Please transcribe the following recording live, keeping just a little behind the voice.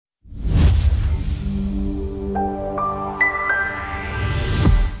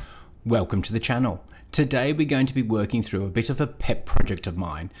Welcome to the channel. Today we're going to be working through a bit of a pet project of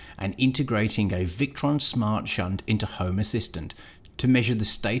mine and integrating a Victron Smart Shunt into Home Assistant to measure the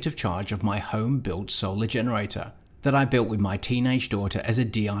state of charge of my home-built solar generator that I built with my teenage daughter as a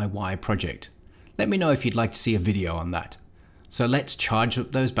DIY project. Let me know if you'd like to see a video on that. So let's charge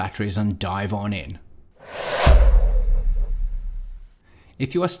up those batteries and dive on in.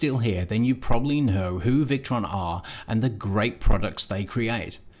 If you are still here, then you probably know who Victron are and the great products they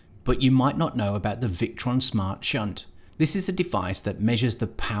create. But you might not know about the Victron Smart Shunt. This is a device that measures the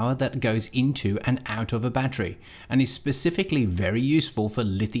power that goes into and out of a battery and is specifically very useful for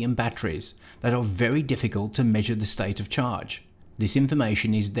lithium batteries that are very difficult to measure the state of charge. This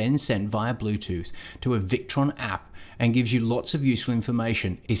information is then sent via Bluetooth to a Victron app and gives you lots of useful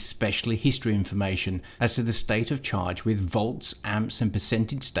information, especially history information as to the state of charge with volts, amps and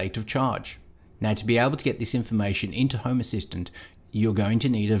percentage state of charge. Now, to be able to get this information into Home Assistant, you're going to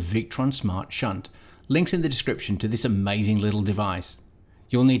need a Victron Smart Shunt. Links in the description to this amazing little device.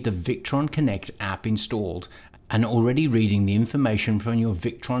 You'll need the Victron Connect app installed and already reading the information from your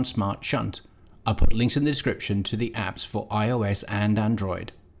Victron Smart Shunt. I'll put links in the description to the apps for iOS and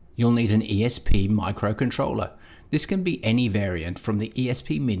Android. You'll need an ESP microcontroller. This can be any variant from the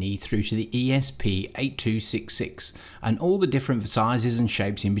ESP Mini through to the ESP8266 and all the different sizes and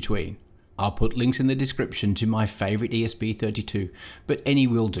shapes in between. I'll put links in the description to my favorite ESP32, but any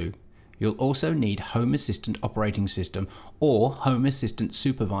will do. You'll also need Home Assistant operating system or Home Assistant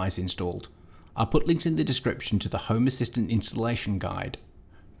Supervise installed. I'll put links in the description to the Home Assistant installation guide.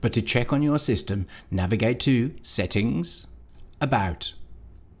 But to check on your system, navigate to Settings, About.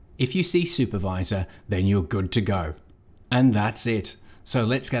 If you see Supervisor, then you're good to go. And that's it. So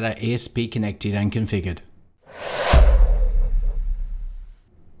let's get our ESP connected and configured.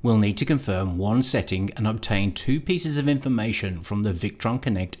 We'll need to confirm one setting and obtain two pieces of information from the Victron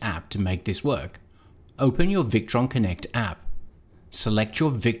Connect app to make this work. Open your Victron Connect app. Select your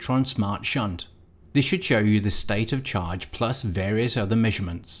Victron Smart Shunt. This should show you the state of charge plus various other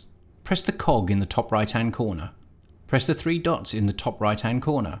measurements. Press the cog in the top right hand corner. Press the three dots in the top right hand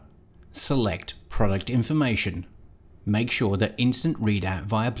corner. Select Product Information. Make sure that Instant Readout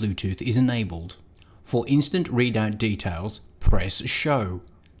via Bluetooth is enabled. For instant readout details, press Show.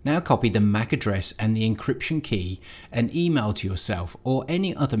 Now copy the MAC address and the encryption key and email to yourself or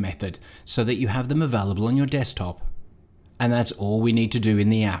any other method so that you have them available on your desktop. And that's all we need to do in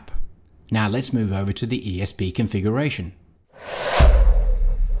the app. Now let's move over to the ESP configuration.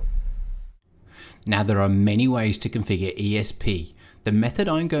 Now there are many ways to configure ESP. The method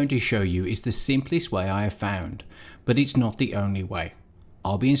I'm going to show you is the simplest way I have found, but it's not the only way.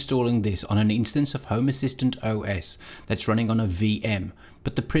 I'll be installing this on an instance of Home Assistant OS that's running on a VM,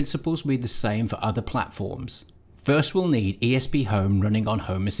 but the principles will be the same for other platforms. First, we'll need ESP Home running on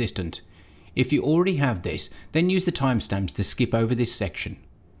Home Assistant. If you already have this, then use the timestamps to skip over this section.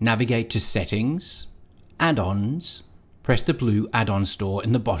 Navigate to Settings, Add-ons, press the blue Add-on store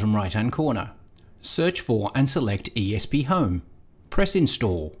in the bottom right hand corner. Search for and select ESP Home. Press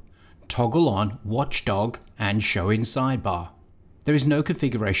Install. Toggle on Watchdog and Show in Sidebar. There is no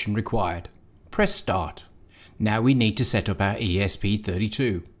configuration required. Press Start. Now we need to set up our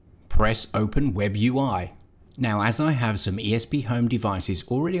ESP32. Press Open Web UI. Now, as I have some ESP Home devices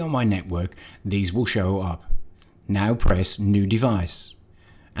already on my network, these will show up. Now press New Device.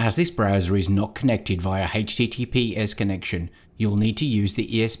 As this browser is not connected via HTTPS connection, you'll need to use the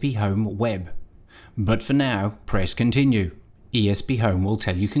ESPHome web. But for now, press Continue. ESPHome will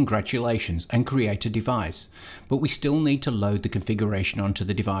tell you congratulations and create a device, but we still need to load the configuration onto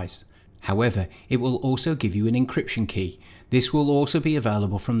the device. However, it will also give you an encryption key. This will also be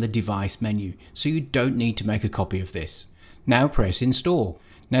available from the device menu, so you don't need to make a copy of this. Now press Install.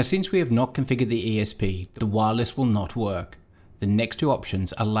 Now, since we have not configured the ESP, the wireless will not work. The next two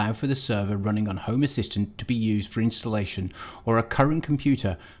options allow for the server running on Home Assistant to be used for installation or a current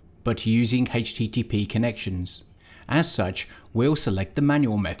computer, but using HTTP connections. As such, we'll select the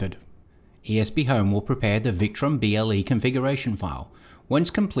manual method. ESPHome will prepare the Victron BLE configuration file. Once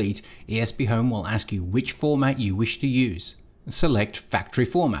complete, ESPHome will ask you which format you wish to use. Select Factory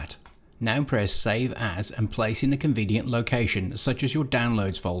Format. Now press Save As and place in a convenient location such as your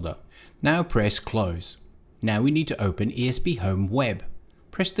Downloads folder. Now press Close. Now we need to open ESPHome Web.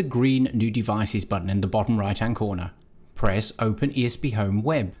 Press the green New Devices button in the bottom right hand corner. Press Open ESPHome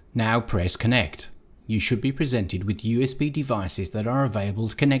Web. Now press Connect. You should be presented with USB devices that are available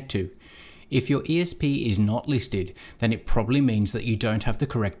to connect to. If your ESP is not listed, then it probably means that you don't have the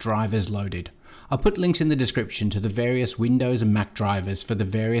correct drivers loaded. I'll put links in the description to the various Windows and Mac drivers for the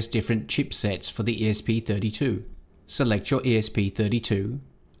various different chipsets for the ESP32. Select your ESP32,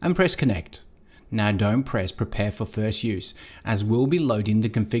 and press connect. Now don't press prepare for first use, as we'll be loading the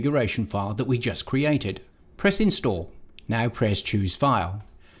configuration file that we just created. Press install. Now press choose file.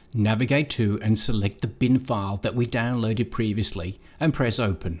 Navigate to and select the bin file that we downloaded previously and press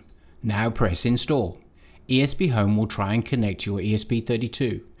open. Now press install. ESPHome will try and connect your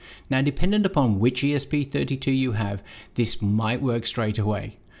ESP32. Now dependent upon which ESP32 you have, this might work straight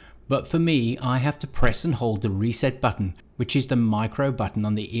away. But for me, I have to press and hold the reset button, which is the micro button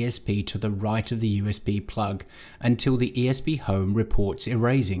on the ESP to the right of the USB plug, until the ESPHome reports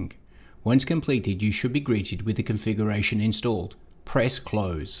erasing. Once completed, you should be greeted with the configuration installed. Press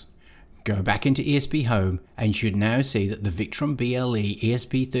close. Go back into ESPHome and you should now see that the Victron BLE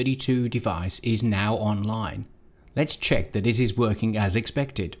ESP32 device is now online. Let's check that it is working as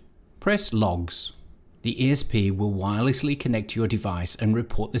expected. Press logs. The ESP will wirelessly connect to your device and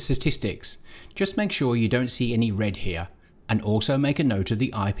report the statistics. Just make sure you don't see any red here, and also make a note of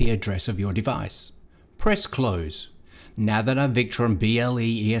the IP address of your device. Press close. Now that our Victron BLE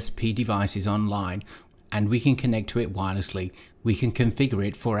ESP device is online and we can connect to it wirelessly, we can configure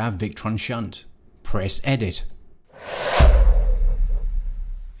it for our Victron shunt. Press edit.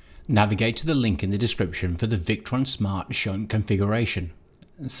 Navigate to the link in the description for the Victron Smart Shunt configuration.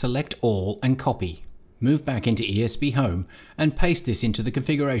 Select all and copy. Move back into ESPHome and paste this into the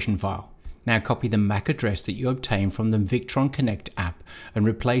configuration file. Now copy the MAC address that you obtained from the Victron Connect app and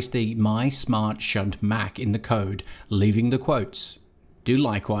replace the My Smart Shunt MAC in the code, leaving the quotes. Do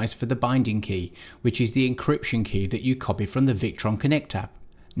likewise for the binding key, which is the encryption key that you copied from the Victron Connect app.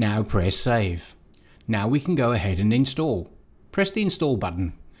 Now press save. Now we can go ahead and install. Press the install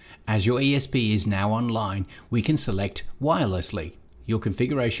button. As your ESP is now online, we can select wirelessly. Your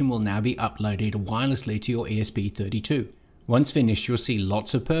configuration will now be uploaded wirelessly to your ESP32. Once finished, you'll see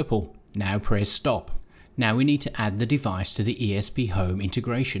lots of purple. Now press stop. Now we need to add the device to the ESPHome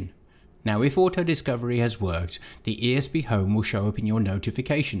integration. Now if auto discovery has worked, the ESPHome will show up in your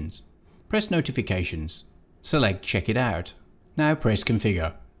notifications. Press notifications. Select check it out. Now press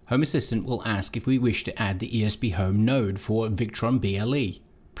configure. Home Assistant will ask if we wish to add the ESPHome node for Victron BLE.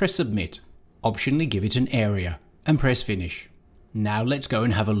 Press submit. Optionally give it an area and press finish. Now let's go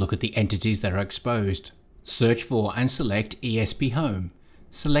and have a look at the entities that are exposed. Search for and select ESPHome.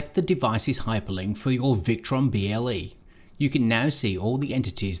 Select the device's hyperlink for your Victron BLE. You can now see all the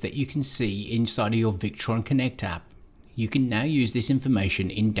entities that you can see inside of your Victron Connect app. You can now use this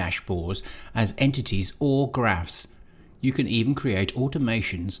information in dashboards as entities or graphs. You can even create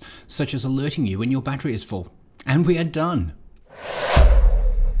automations such as alerting you when your battery is full. And we are done!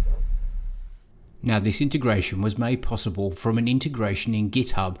 Now this integration was made possible from an integration in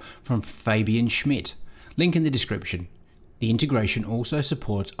GitHub from Fabian Schmidt, link in the description. The integration also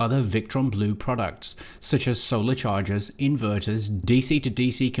supports other Victron Blue products such as solar chargers, inverters, DC to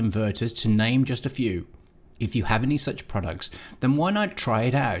DC converters to name just a few. If you have any such products, then why not try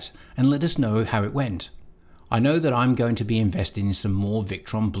it out and let us know how it went. I know that I'm going to be investing in some more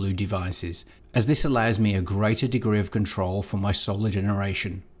Victron Blue devices, as this allows me a greater degree of control for my solar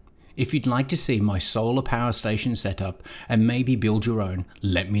generation. If you'd like to see my solar power station setup and maybe build your own,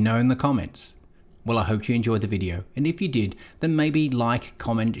 let me know in the comments. Well, I hope you enjoyed the video, and if you did, then maybe like,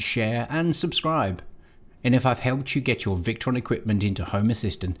 comment, share and subscribe. And if I've helped you get your Victron equipment into Home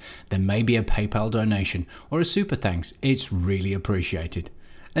Assistant, then maybe a PayPal donation or a super thanks, it's really appreciated.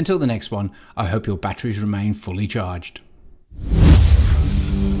 Until the next one, I hope your batteries remain fully charged.